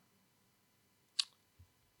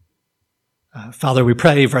Father, we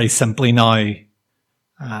pray very simply now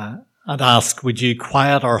and ask, would you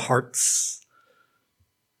quiet our hearts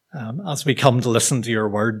as we come to listen to your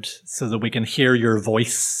word so that we can hear your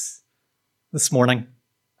voice this morning.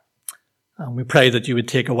 And we pray that you would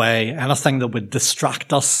take away anything that would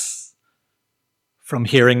distract us from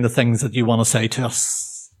hearing the things that you want to say to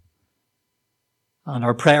us. And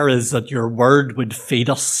our prayer is that your word would feed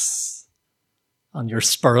us and your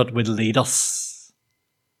spirit would lead us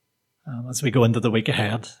as we go into the week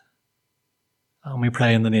ahead. And we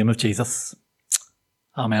pray in the name of Jesus.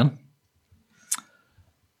 Amen.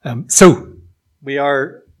 We're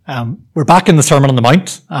back in the Sermon on the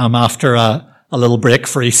Mount after a little break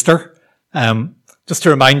for Easter. Just to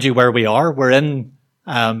remind you where we are, we're in,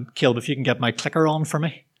 Caleb, if you can get my clicker on for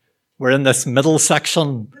me. We're in this middle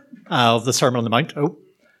section of the Sermon on the Mount,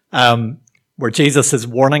 where Jesus is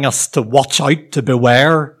warning us to watch out, to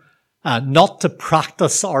beware, not to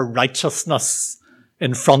practice our righteousness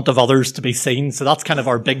in front of others to be seen. So that's kind of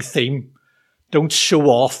our big theme. Don't show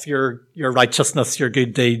off your righteousness, your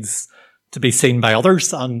good deeds to be seen by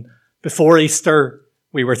others. And before Easter,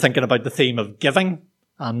 we were thinking about the theme of giving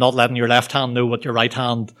and not letting your left hand know what your right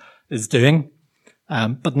hand is doing.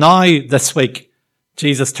 But now, this week,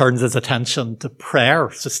 Jesus turns his attention to prayer.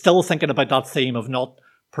 So still thinking about that theme of not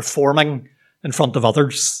performing in front of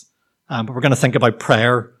others. But we're going to think about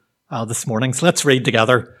prayer this morning. So let's read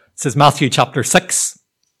together. This is Matthew chapter 6,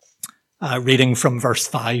 reading from verse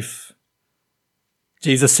 5.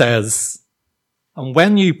 Jesus says, "And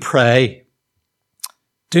when you pray,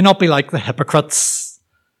 do not be like the hypocrites,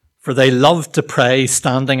 for they love to pray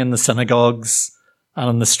standing in the synagogues and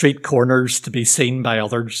on the street corners to be seen by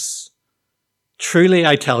others. Truly,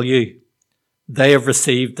 I tell you, they have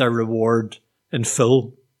received their reward in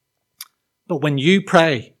full. But when you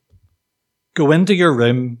pray, go into your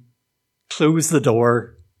room, close the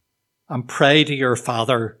door, and pray to your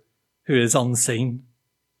Father who is unseen.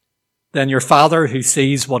 Then your Father who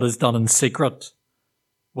sees what is done in secret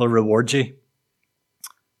will reward you.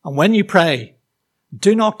 And when you pray,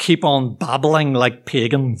 do not keep on babbling like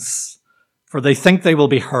pagans, for they think they will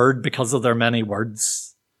be heard because of their many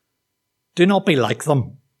words. Do not be like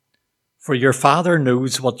them, for your Father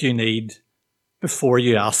knows what you need before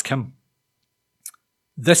you ask him.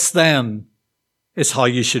 This then is how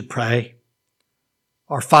you should pray.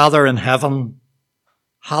 Our Father in heaven,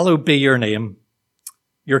 hallowed be your name.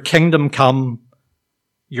 Your kingdom come,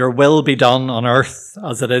 your will be done on earth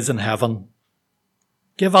as it is in heaven.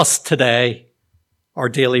 Give us today our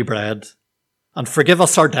daily bread, and forgive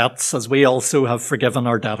us our debts as we also have forgiven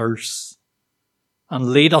our debtors.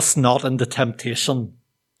 And lead us not into temptation,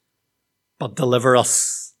 but deliver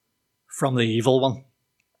us from the evil one."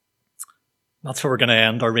 That's where we're going to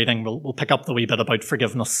end our reading. We'll pick up the wee bit about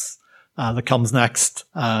forgiveness that comes next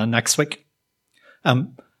week.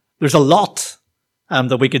 There's a lot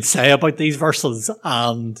that we could say about these verses,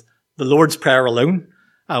 and the Lord's Prayer alone.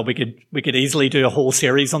 We could easily do a whole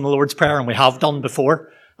series on the Lord's Prayer, and we have done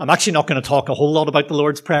before. I'm actually not going to talk a whole lot about the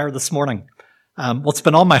Lord's Prayer this morning. What's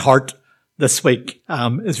been on my heart this week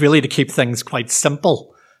is really to keep things quite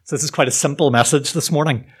simple. So this is quite a simple message this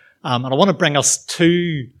morning. And I want to bring us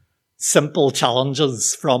two simple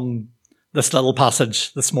challenges from this little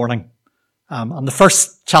passage this morning. And the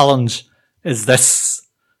first challenge is this: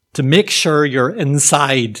 to make sure your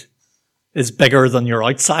inside is bigger than your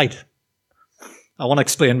outside. I want to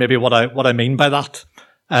explain maybe what I mean by that.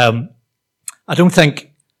 I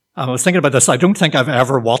was thinking about this, I don't think I've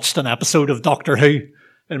ever watched an episode of Doctor Who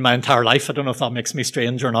in my entire life. I don't know if that makes me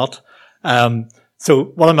strange or not.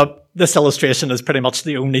 This illustration is pretty much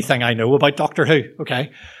the only thing I know about Doctor Who,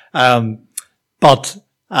 okay? But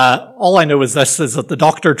all I know is that the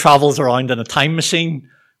Doctor travels around in a time machine,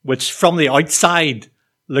 which from the outside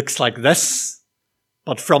looks like this,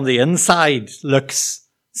 but from the inside looks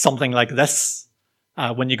something like this.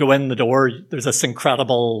 When you go in the door, there's this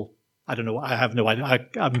incredible, I don't know, I have no idea,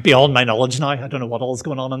 I'm beyond my knowledge now, I don't know what all is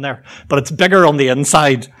going on in there, but it's bigger on the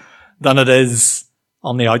inside than it is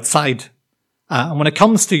on the outside. And when it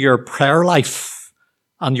comes to your prayer life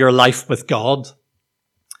and your life with God,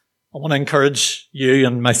 I want to encourage you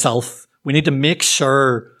and myself, we need to make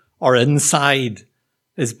sure our inside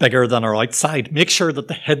is bigger than our outside. Make sure that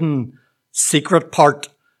the hidden secret part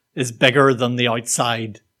is bigger than the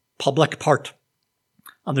outside public part.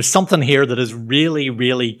 And there's something here that is really,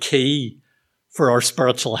 really key for our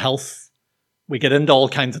spiritual health. We get into all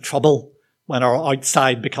kinds of trouble when our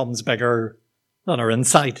outside becomes bigger than our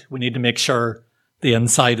inside. We need to make sure the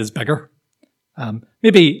inside is bigger.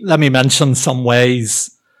 Maybe let me mention some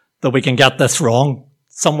ways that we can get this wrong.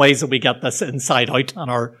 Some ways that we get this inside out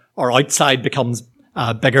and our outside becomes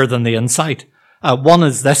bigger than the inside. One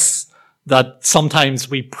is this, that sometimes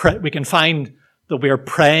we can find that we are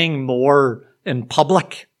praying more in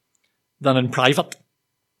public than in private.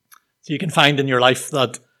 So you can find in your life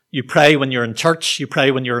that you pray when you're in church, you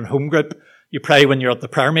pray when you're in home group, you pray when you're at the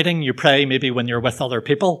prayer meeting, you pray maybe when you're with other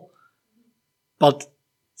people. But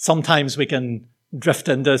sometimes we can drift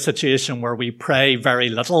into a situation where we pray very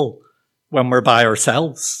little when we're by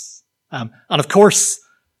ourselves. And of course,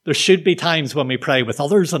 there should be times when we pray with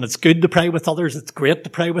others, and it's good to pray with others, it's great to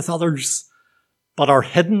pray with others. But our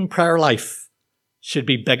hidden prayer life should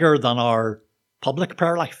be bigger than our public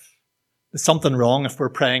prayer life. There's something wrong if we're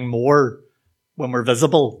praying more when we're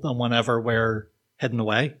visible than whenever we're hidden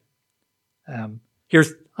away.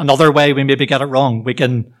 Here's another way we maybe get it wrong. We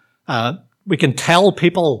can tell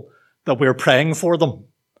people that we're praying for them,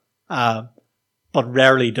 but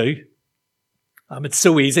rarely do. It's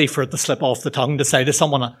so easy for it to slip off the tongue to say to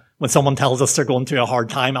someone, when someone tells us they're going through a hard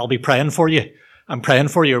time, I'll be praying for you. I'm praying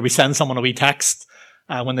for you. Or we send someone a wee text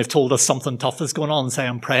when they've told us something tough is going on and say,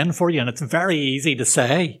 I'm praying for you. And it's very easy to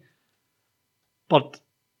say. But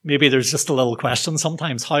maybe there's just a little question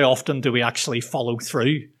sometimes. How often do we actually follow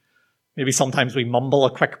through? Maybe sometimes we mumble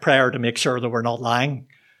a quick prayer to make sure that we're not lying.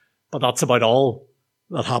 But that's about all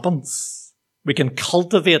that happens. We can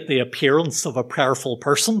cultivate the appearance of a prayerful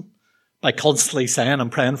person by constantly saying, I'm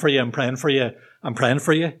praying for you, I'm praying for you, I'm praying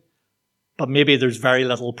for you. But maybe there's very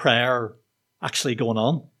little prayer actually going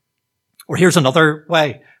on. Or here's another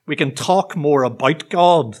way. We can talk more about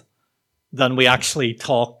God than we actually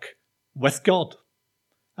talk with God.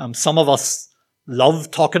 Some of us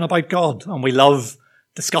love talking about God, and we love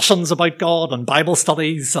discussions about God and Bible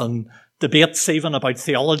studies and debates even about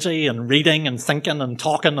theology and reading and thinking and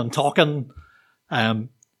talking.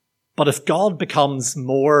 But if God becomes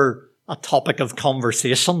more a topic of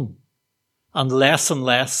conversation and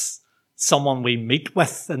less someone we meet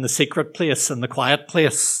with in the secret place, in the quiet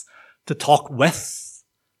place to talk with,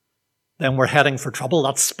 then we're heading for trouble.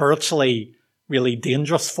 That's spiritually really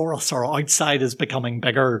dangerous for us. Our outside is becoming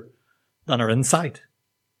bigger than our inside.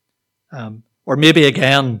 Or maybe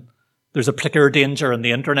again, there's a particular danger in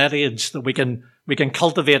the internet age that we can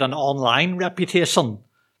cultivate an online reputation,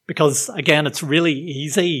 because again, it's really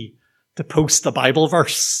easy to post a Bible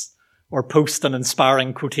verse or post an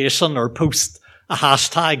inspiring quotation or post a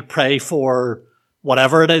hashtag, pray for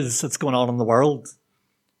whatever it is that's going on in the world,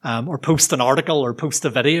 or post an article or post a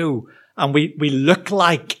video. And we look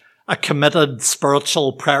like a committed,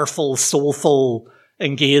 spiritual, prayerful, soulful,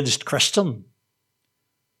 engaged Christian.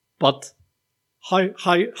 But how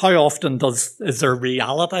often is there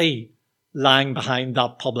reality lying behind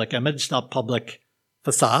that public image, that public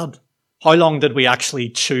facade? How long did we actually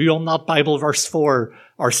chew on that Bible verse for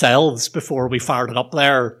ourselves before we fired it up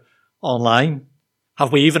there online?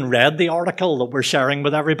 Have we even read the article that we're sharing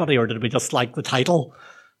with everybody, or did we just like the title?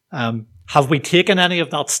 Have we taken any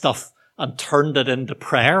of that stuff and turned it into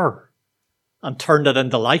prayer and turned it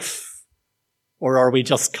into life? Or are we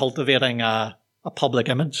just cultivating a public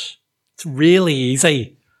image? It's really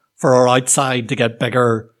easy for our outside to get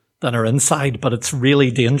bigger than our inside, but it's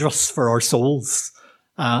really dangerous for our souls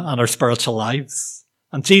and our spiritual lives.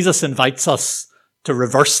 And Jesus invites us to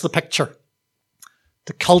reverse the picture,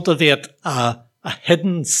 to cultivate a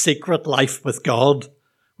hidden secret life with God,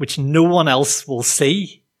 which no one else will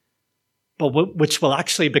see, but which will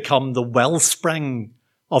actually become the wellspring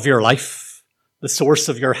of your life, the source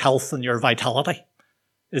of your health and your vitality,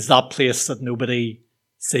 is that place that nobody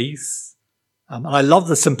sees. And I love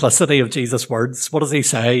the simplicity of Jesus' words. What does he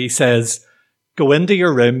say? He says, go into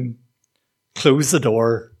your room, close the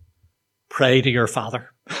door, pray to your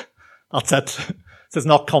Father. That's it. This is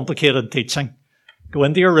not complicated teaching. Go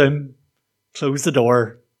into your room, close the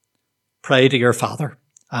door, pray to your Father.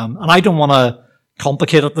 And I don't want to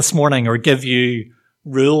complicate it this morning or give you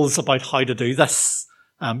rules about how to do this.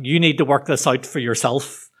 You need to work this out for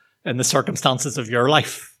yourself in the circumstances of your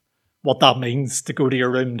life, what that means to go to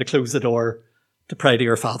your room, to close the door, to pray to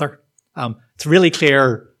your Father. It's really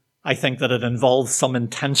clear, I think, that it involves some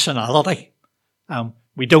intentionality.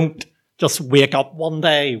 We don't just wake up one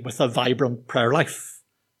day with a vibrant prayer life.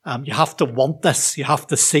 You have to want this. You have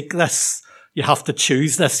to seek this. You have to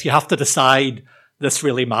choose this. You have to decide this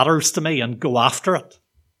really matters to me and go after it,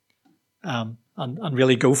 and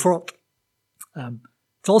really go for it.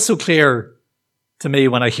 It's also clear to me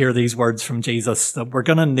when I hear these words from Jesus that we're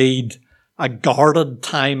going to need a guarded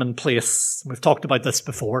time and place. We've talked about this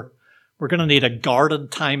before. We're going to need a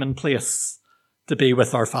guarded time and place to be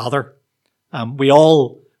with our Father. We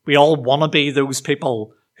all want to be those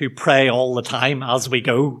people who pray all the time as we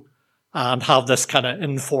go and have this kind of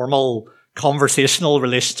informal conversational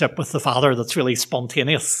relationship with the Father that's really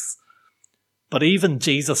spontaneous. But even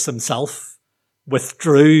Jesus himself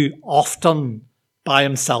withdrew often by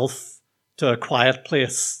himself to a quiet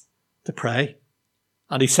place to pray.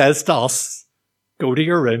 And he says to us, go to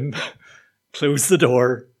your room, close the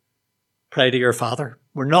door, pray to your Father.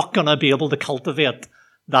 We're not going to be able to cultivate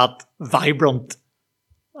that vibrant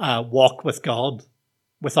walk with God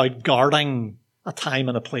without guarding a time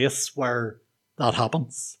and a place where that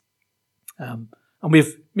happens. And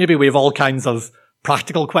we've all kinds of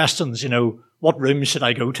practical questions. What room should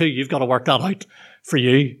I go to? You've got to work that out for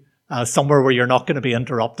you. Somewhere where you're not going to be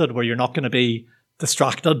interrupted, where you're not going to be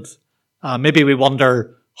distracted. Maybe we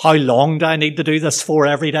wonder, how long do I need to do this for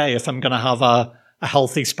every day if I'm going to have a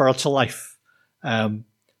healthy spiritual life?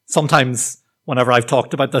 Sometimes whenever I've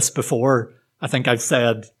talked about this before, I think I've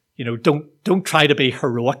said, don't try to be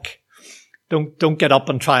heroic. Don't get up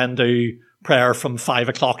and try and do prayer from 5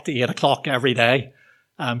 o'clock to 8 o'clock every day.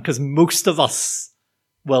 Because most of us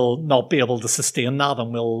will not be able to sustain that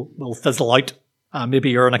and will fizzle out.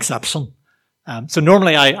 Maybe you're an exception. So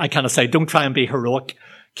normally I kind of say, don't try and be heroic.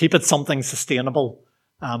 Keep it something sustainable.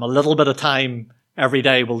 A little bit of time every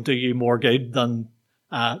day will do you more good than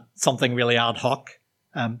something really ad hoc.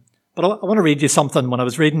 But I want to read you something. When I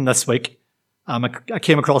was reading this week, I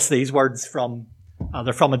came across these words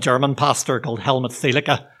they're from a German pastor called Helmut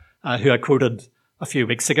Thielicke, who I quoted a few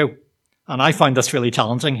weeks ago. And I find this really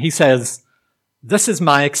challenging. He says, this is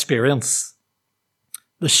my experience.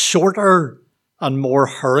 The shorter and more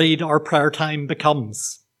hurried our prayer time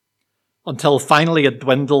becomes, until finally it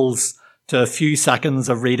dwindles to a few seconds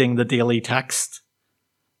of reading the daily text,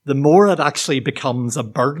 the more it actually becomes a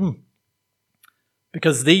burden.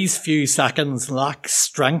 Because these few seconds lack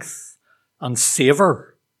strength and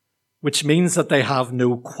savour, which means that they have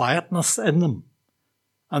no quietness in them,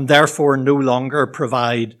 and therefore no longer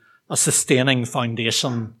provide a sustaining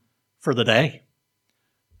foundation for the day.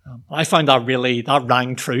 I found that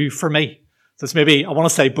rang true for me. So it's maybe, I want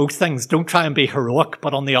to say both things. Don't try and be heroic,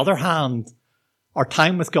 but on the other hand, our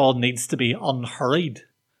time with God needs to be unhurried.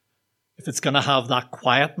 If it's going to have that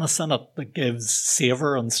quietness in it that gives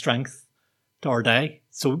savour and strength to our day.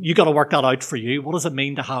 So you got to work that out for you. What does it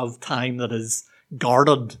mean to have time that is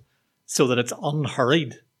guarded so that it's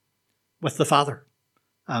unhurried with the Father?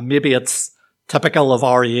 Maybe it's typical of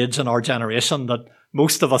our age and our generation that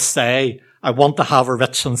most of us say, I want to have a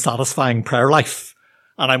rich and satisfying prayer life,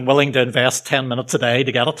 and I'm willing to invest 10 minutes a day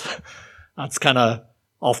to get it. That's kind of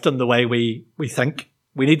often the way we think.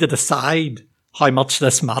 We need to decide how much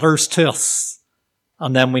this matters to us,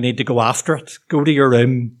 and then we need to go after it. Go to your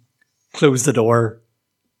room, close the door,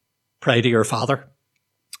 pray to your Father.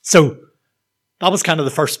 So that was kind of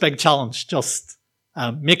the first big challenge. Just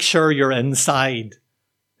make sure your inside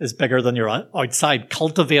is bigger than your outside.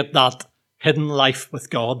 Cultivate that hidden life with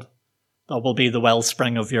God. That will be the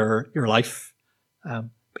wellspring of your life.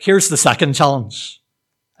 Here's the second challenge.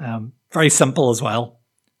 Very simple as well.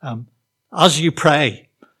 As you pray,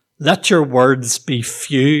 let your words be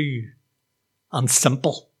few and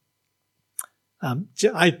simple.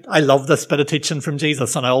 I love this bit of teaching from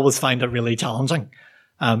Jesus, and I always find it really challenging.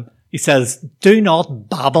 He says, do not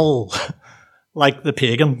babble like the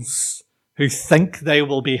pagans who think they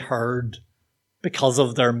will be heard because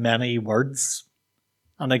of their many words.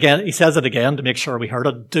 And again, he says it again to make sure we heard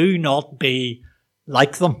it. Do not be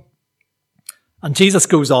like them. And Jesus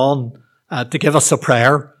goes on to give us a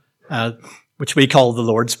prayer, which we call the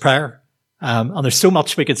Lord's Prayer. And there's so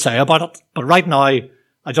much we could say about it. But right now,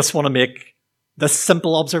 I just want to make this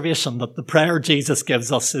simple observation that the prayer Jesus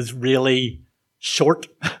gives us is really short.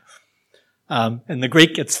 In the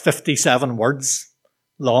Greek, it's 57 words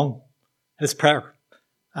long, his prayer.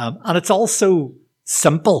 And it's also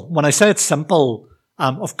simple. When I say it's simple,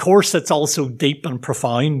 of course it's also deep and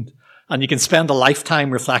profound. And you can spend a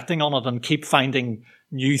lifetime reflecting on it and keep finding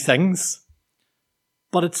new things.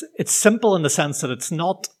 But it's simple in the sense that it's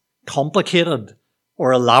not complicated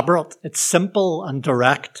or elaborate. It's simple and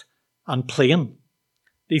direct and plain.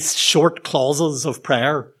 These short clauses of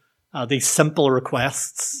prayer, these simple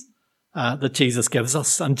requests that Jesus gives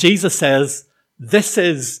us. And Jesus says, this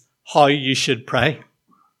is how you should pray.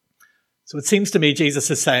 So it seems to me Jesus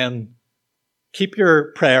is saying, keep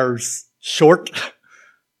your prayers short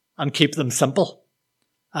and keep them simple.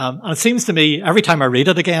 And it seems to me, every time I read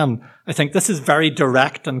it again, I think this is very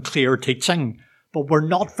direct and clear teaching, but we're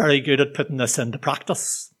not very good at putting this into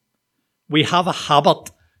practice. We have a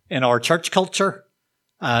habit in our church culture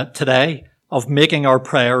today of making our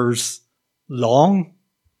prayers long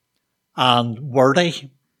and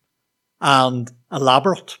wordy and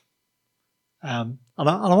elaborate. And And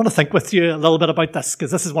I want to think with you a little bit about this, because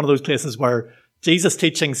this is one of those places where Jesus'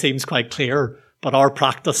 teaching seems quite clear, but our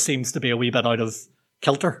practice seems to be a wee bit out of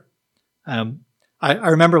kilter. I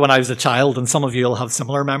remember when I was a child, and some of you will have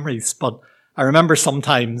similar memories, but I remember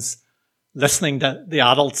sometimes listening to the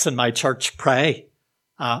adults in my church pray.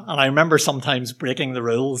 And I remember sometimes breaking the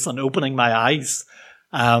rules and opening my eyes.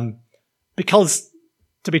 Because,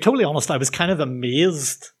 to be totally honest, I was kind of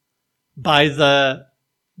amazed by the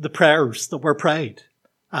prayers that were prayed.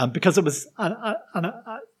 Because it was, I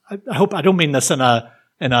hope I don't mean this in a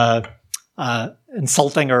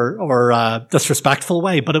insulting or disrespectful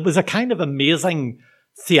way, but it was a kind of amazing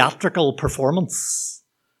theatrical performance.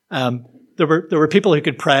 There were people who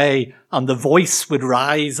could pray, and the voice would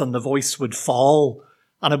rise and the voice would fall,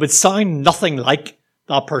 and it would sound nothing like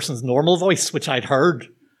that person's normal voice, which I'd heard.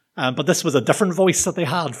 But this was a different voice that they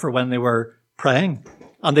had for when they were praying.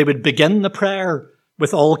 And they would begin the prayer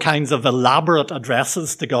with all kinds of elaborate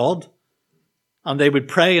addresses to God. And they would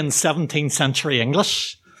pray in 17th century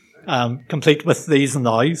English, complete with these and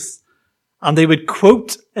thous. And they would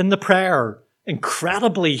quote in the prayer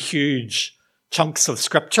incredibly huge chunks of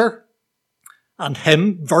scripture and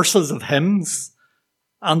verses of hymns.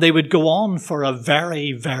 And they would go on for a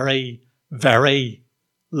very, very, very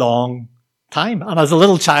long time. And as a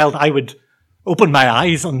little child, I would open my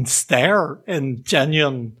eyes and stare in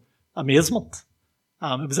genuine amazement.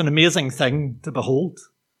 It was an amazing thing to behold.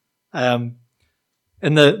 In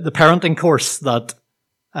the parenting course that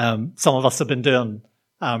some of us have been doing,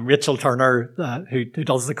 Rachel Turner, who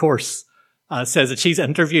does the course, says that she's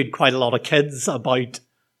interviewed quite a lot of kids about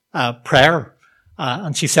prayer.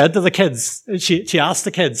 And she said to the kids, she asked the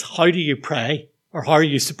kids, how do you pray? Or how are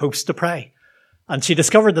you supposed to pray? And she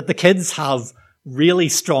discovered that the kids have really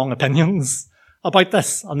strong opinions about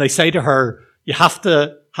this. And they say to her, you have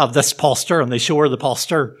to have this posture, and they show her the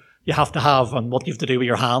posture you have to have and what you have to do with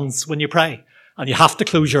your hands when you pray. And you have to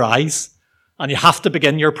close your eyes, and you have to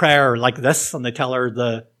begin your prayer like this. And they tell her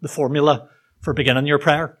the formula for beginning your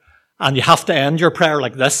prayer. And you have to end your prayer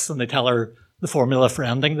like this, and they tell her the formula for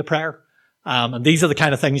ending the prayer. And these are the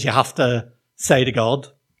kind of things you have to say to God.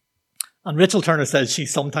 And Rachel Turner says, she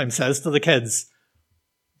sometimes says to the kids,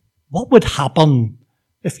 what would happen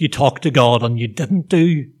if you talked to God and you didn't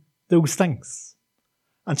do those things?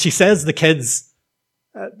 And she says the kids,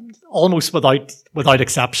 almost without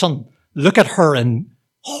exception, look at her in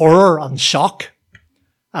horror and shock.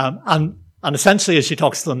 And essentially, as she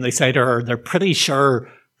talks to them, they say to her, they're pretty sure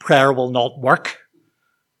prayer will not work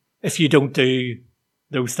if you don't do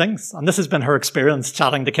those things. And this has been her experience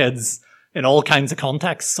chatting to kids in all kinds of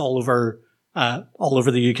contexts all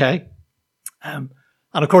over the UK. And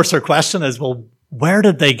of course, her question is, well, where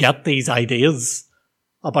did they get these ideas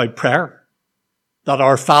about prayer? That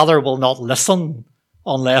our Father will not listen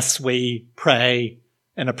unless we pray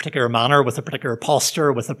in a particular manner, with a particular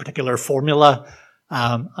posture, with a particular formula,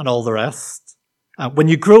 and all the rest. When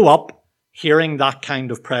you grow up hearing that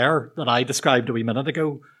kind of prayer that I described a wee minute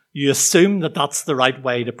ago, you assume that that's the right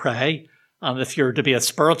way to pray. And if you're to be a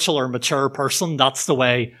spiritual or mature person, that's the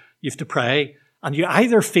way you have to pray. And you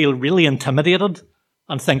either feel really intimidated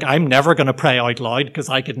and think, I'm never going to pray out loud because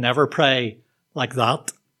I could never pray like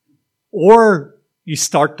that. Or you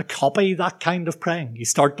start to copy that kind of praying. You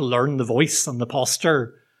start to learn the voice and the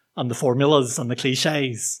posture and the formulas and the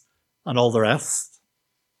cliches and all the rest.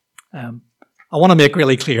 I want to make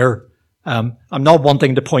really clear, I'm not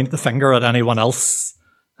wanting to point the finger at anyone else.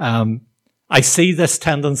 I see this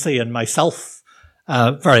tendency in myself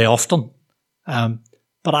very often.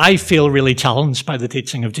 But I feel really challenged by the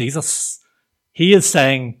teaching of Jesus. He is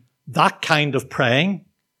saying that kind of praying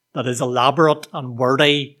that is elaborate and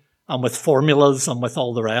wordy and with formulas and with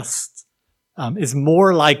all the rest is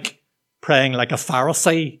more like praying like a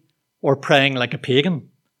Pharisee or praying like a pagan.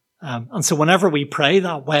 And so whenever we pray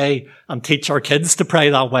that way and teach our kids to pray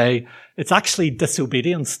that way, it's actually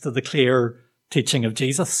disobedience to the clear teaching of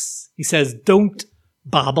Jesus. He says, don't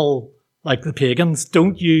babble like the pagans.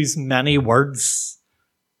 Don't use many words.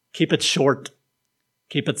 Keep it short.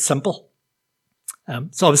 Keep it simple.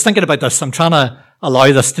 So I was thinking about this. I'm trying to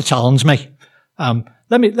allow this to challenge me.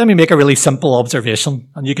 Let me make a really simple observation,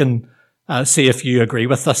 and you can see if you agree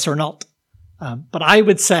with this or not. But I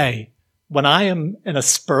would say, when I am in a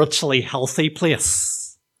spiritually healthy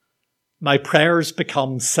place, my prayers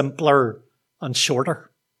become simpler and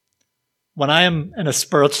shorter. When I am in a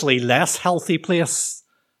spiritually less healthy place,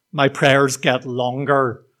 my prayers get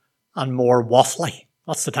longer and more waffly.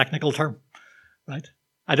 That's the technical term, right?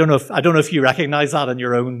 I don't know if you recognize that in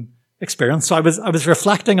your own experience. So I was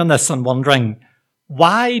reflecting on this and wondering,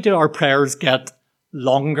 why do our prayers get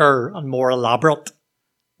longer and more elaborate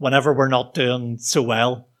whenever we're not doing so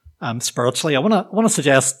well spiritually. I want to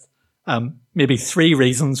suggest maybe 3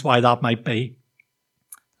 reasons why that might be.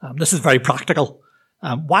 This is very practical.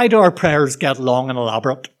 Why do our prayers get long and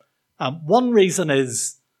elaborate? One reason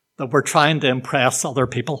is that we're trying to impress other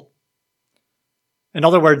people. In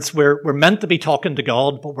other words, we're meant to be talking to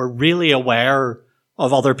God, but we're really aware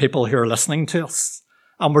of other people who are listening to us.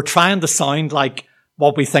 And we're trying to sound like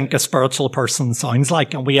what we think a spiritual person sounds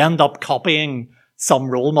like. And we end up copying some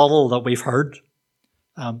role model that we've heard.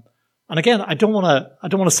 And again, I don't want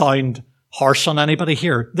to sound harsh on anybody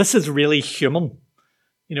here. This is really human.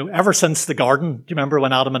 Ever since the garden, do you remember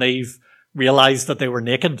when Adam and Eve realized that they were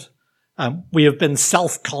naked? We have been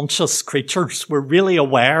self-conscious creatures. We're really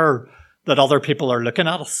aware that other people are looking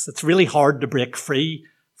at us. It's really hard to break free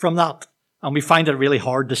from that. And we find it really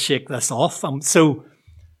hard to shake this off. So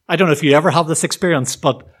I don't know if you ever have this experience,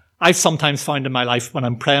 but I've sometimes found in my life when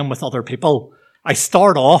I'm praying with other people, I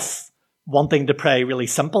start off wanting to pray really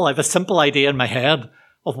simple. I have a simple idea in my head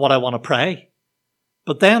of what I want to pray.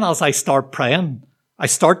 But then as I start praying, I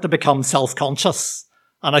start to become self-conscious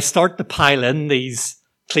and I start to pile in these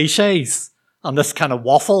cliches and this kind of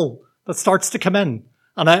waffle that starts to come in.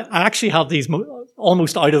 And I actually have these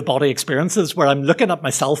almost out-of-body experiences where I'm looking at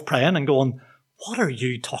myself praying and going, what are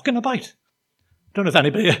you talking about? I don't know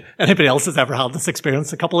if anybody else has ever had this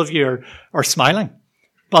experience. A couple of you are smiling.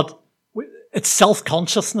 But it's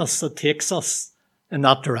self-consciousness that takes us in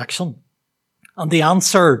that direction. And the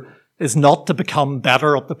answer is not to become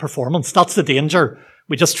better at the performance. That's the danger.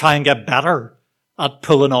 We just try and get better at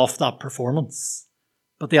pulling off that performance.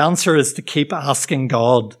 But the answer is to keep asking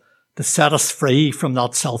God to set us free from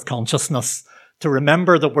that self-consciousness, to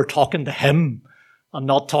remember that we're talking to Him and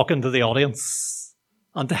not talking to the audience,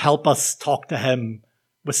 and to help us talk to Him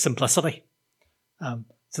with simplicity.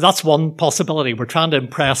 So that's one possibility. We're trying to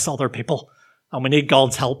impress other people, and we need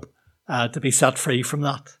God's help to be set free from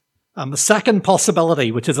that. The second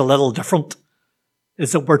possibility, which is a little different,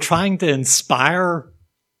 is that we're trying to inspire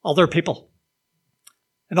other people.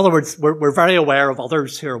 In other words, we're very aware of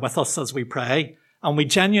others who are with us as we pray, and we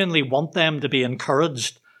genuinely want them to be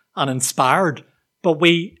encouraged and inspired, but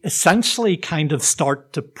we essentially kind of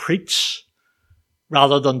start to preach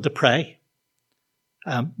rather than to pray.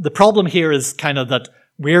 The problem here is kind of that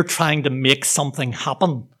we're trying to make something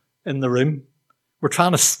happen in the room. We're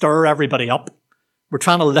trying to stir everybody up. We're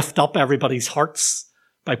trying to lift up everybody's hearts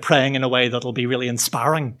by praying in a way that'll be really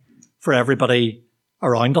inspiring for everybody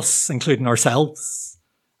around us, including ourselves.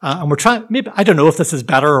 And we're trying, maybe, I don't know if this is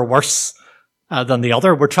better or worse than the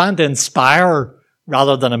other. We're trying to inspire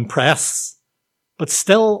rather than impress. But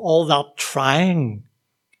still, all that trying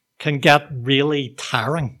can get really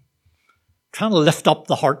tiring. Trying to lift up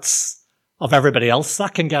the hearts of everybody else,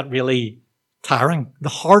 that can get really tiring. The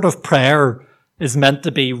heart of prayer is meant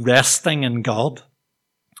to be resting in God,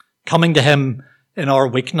 coming to Him in our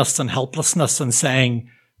weakness and helplessness and saying,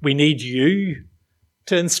 we need you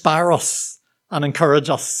to inspire us and encourage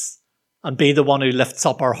us and be the one who lifts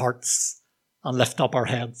up our hearts and lift up our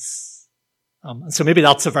heads. And so maybe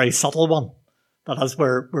that's a very subtle one, that as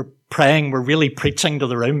we're praying, we're really preaching to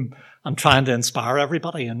the room and trying to inspire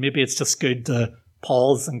everybody. And maybe it's just good to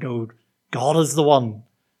pause and go, God is the one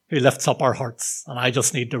who lifts up our hearts, and I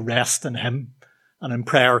just need to rest in Him. And in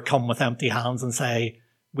prayer, come with empty hands and say,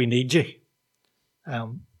 we need you.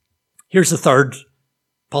 Here's the third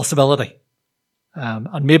possibility.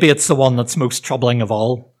 And maybe it's the one that's most troubling of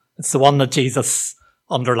all. It's the one that Jesus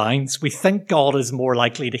underlines. We think God is more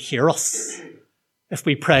likely to hear us if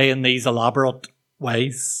we pray in these elaborate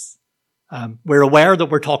ways. We're aware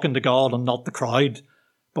that we're talking to God and not the crowd,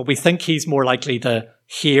 but we think He's more likely to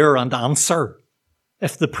hear and answer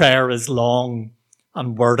if the prayer is long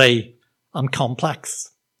and wordy and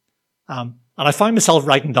complex. And I found myself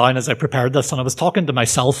writing down as I prepared this, and I was talking to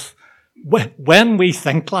myself, when we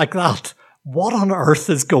think like that, what on earth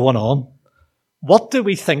is going on? What do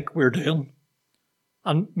we think we're doing?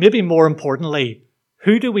 And maybe more importantly,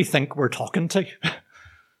 who do we think we're talking to?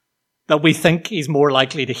 That we think He's more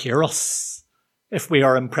likely to hear us if we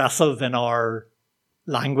are impressive in our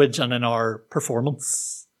language and in our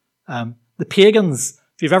performance. The pagans,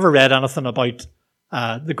 if you've ever read anything about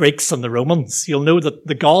the Greeks and the Romans, you'll know that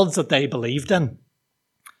the gods that they believed in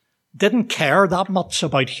didn't care that much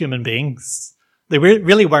about human beings. They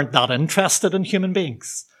really weren't that interested in human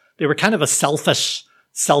beings. They were kind of a selfish,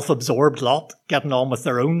 self-absorbed lot getting on with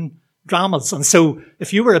their own dramas. And so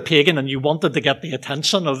if you were a pagan and you wanted to get the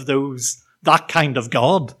attention of that kind of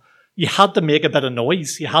God, you had to make a bit of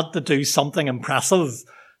noise. You had to do something impressive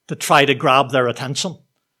to try to grab their attention,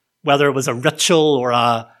 whether it was a ritual or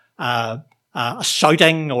a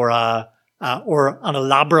shouting or a or an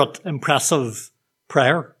elaborate, impressive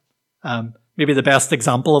prayer. Maybe the best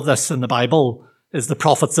example of this in the Bible is the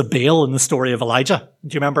prophets of Baal in the story of Elijah.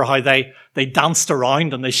 Do you remember how they danced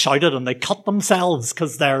around and they shouted and they cut themselves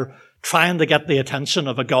because they're trying to get the attention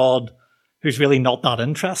of a God who's really not that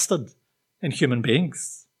interested in human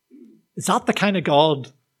beings? Is that the kind of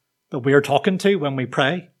God that we're talking to when we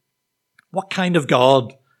pray? What kind of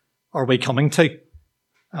God are we coming to?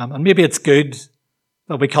 And maybe it's good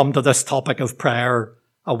that we come to this topic of prayer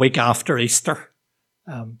a week after Easter.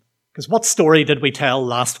 Because what story did we tell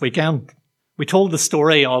last weekend? We told the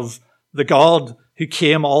story of the God who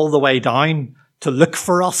came all the way down to look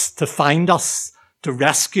for us, to find us, to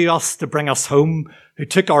rescue us, to bring us home, who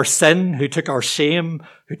took our sin, who took our shame,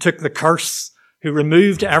 who took the curse, who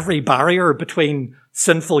removed every barrier between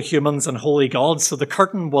sinful humans and holy God. So the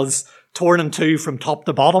curtain was torn in two from top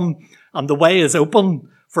to bottom, and the way is open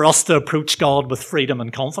for us to approach God with freedom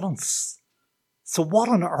and confidence. So what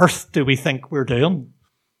on earth do we think we're doing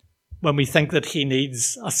when we think that he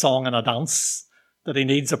needs a song and a dance, that he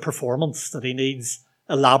needs a performance, that he needs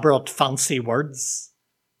elaborate, fancy words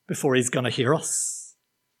before he's going to hear us?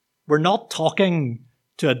 We're not talking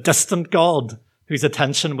to a distant God whose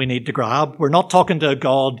attention we need to grab. We're not talking to a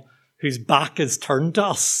God whose back is turned to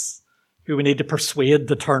us, who we need to persuade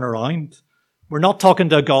to turn around. We're not talking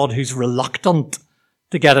to a God who's reluctant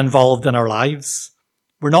to get involved in our lives.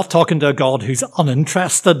 We're not talking to a God who's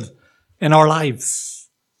uninterested in our lives.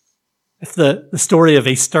 If the story of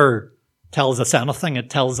Easter tells us anything, it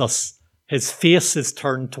tells us his face is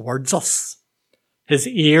turned towards us. His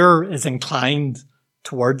ear is inclined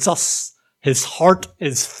towards us. His heart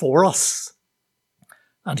is for us.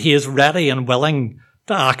 And he is ready and willing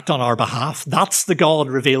to act on our behalf. That's the God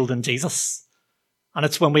revealed in Jesus. And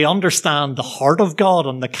it's when we understand the heart of God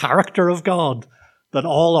and the character of God that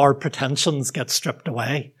all our pretensions get stripped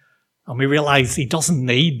away. And we realize he doesn't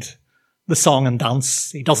need the song and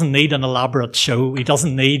dance. He doesn't need an elaborate show. He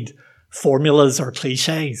doesn't need formulas or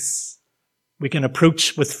cliches. We can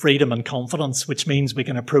approach with freedom and confidence, which means we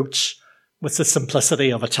can approach with the simplicity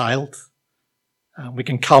of a child. We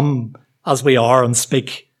can come as we are and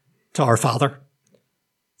speak to our Father.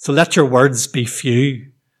 So let your words be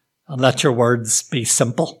few and let your words be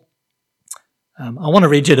simple. I want to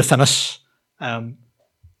read you to finish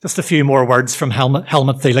just a few more words from Helmut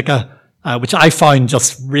Thielicke, which I found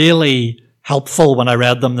just really helpful when I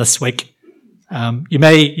read them this week. You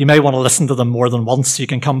may want to listen to them more than once. You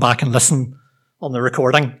can come back and listen on the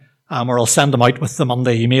recording, or I'll send them out with the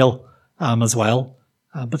Monday email as well.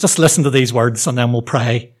 But just listen to these words and then we'll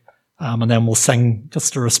pray, and then we'll sing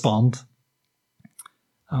just to respond.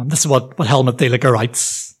 This is what Helmut Thielicke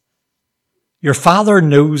writes. Your Father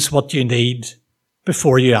knows what you need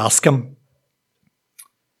before you ask him.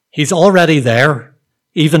 He's already there,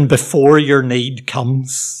 even before your need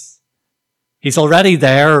comes. He's already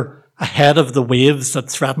there ahead of the waves that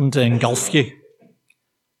threaten to engulf you.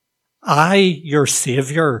 I, your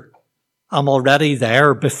Saviour, am already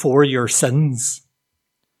there before your sins.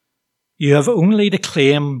 You have only to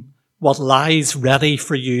claim what lies ready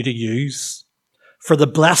for you to use. For the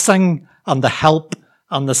blessing and the help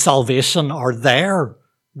and the salvation are there,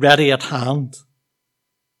 ready at hand.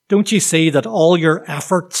 Don't you see that all your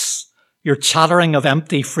efforts, your chattering of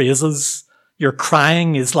empty phrases, your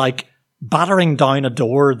crying is like battering down a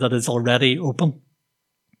door that is already open?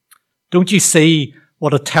 Don't you see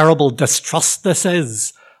what a terrible distrust this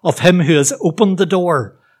is of him who has opened the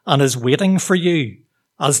door and is waiting for you,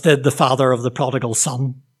 as did the father of the prodigal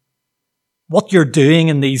son? What you're doing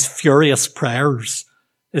in these furious prayers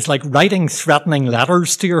is like writing threatening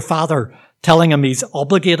letters to your father, telling him he's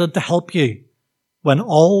obligated to help you, when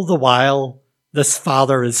all the while this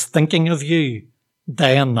father is thinking of you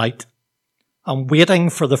day and night and waiting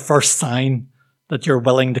for the first sign that you're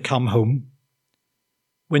willing to come home.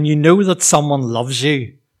 When you know that someone loves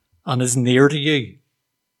you and is near to you,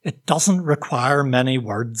 it doesn't require many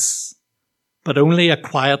words, but only a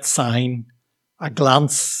quiet sign, a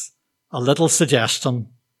glance, a little suggestion,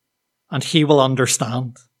 and he will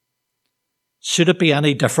understand. Should it be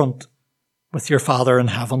any different with your Father in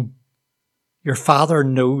heaven? Your Father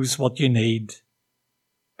knows what you need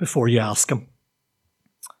before you ask him.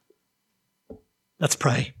 Let's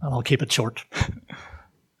pray, and I'll keep it short.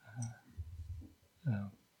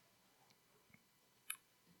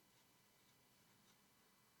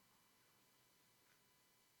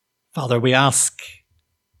 Father, we want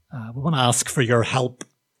to ask for your help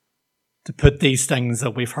to put these things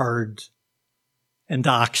that we've heard into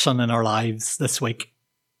action in our lives this week.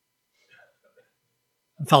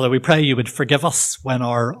 And Father, we pray you would forgive us when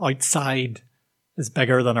our outside is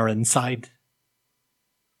bigger than our inside.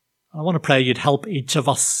 I want to pray you'd help each of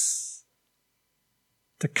us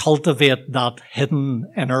to cultivate that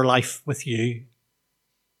hidden inner life with you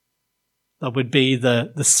that would be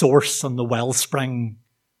the source and the wellspring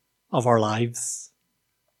of our lives.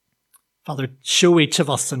 Father, show each of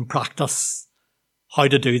us in practice how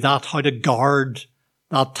to do that, how to guard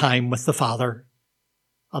that time with the Father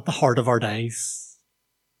at the heart of our days.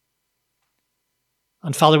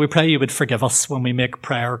 And Father, we pray you would forgive us when we make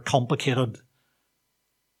prayer complicated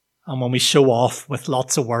and when we show off with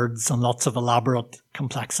lots of words and lots of elaborate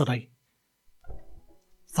complexity.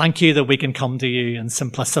 Thank you that we can come to you in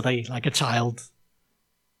simplicity like a child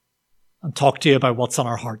and talk to you about what's on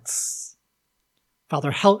our hearts.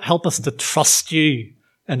 Father, help us to trust you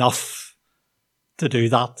enough to do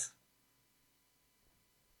that.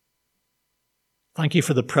 Thank you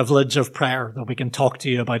for the privilege of prayer, that we can talk to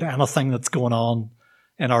you about anything that's going on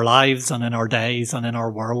in our lives and in our days and in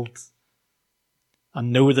our world,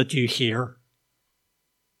 and know that you hear,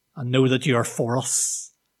 and know that you are for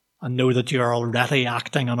us, and know that you are already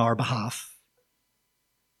acting on our behalf.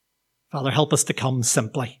 Father, help us to come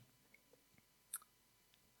simply.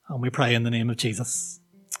 And we pray in the name of Jesus.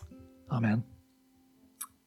 Amen.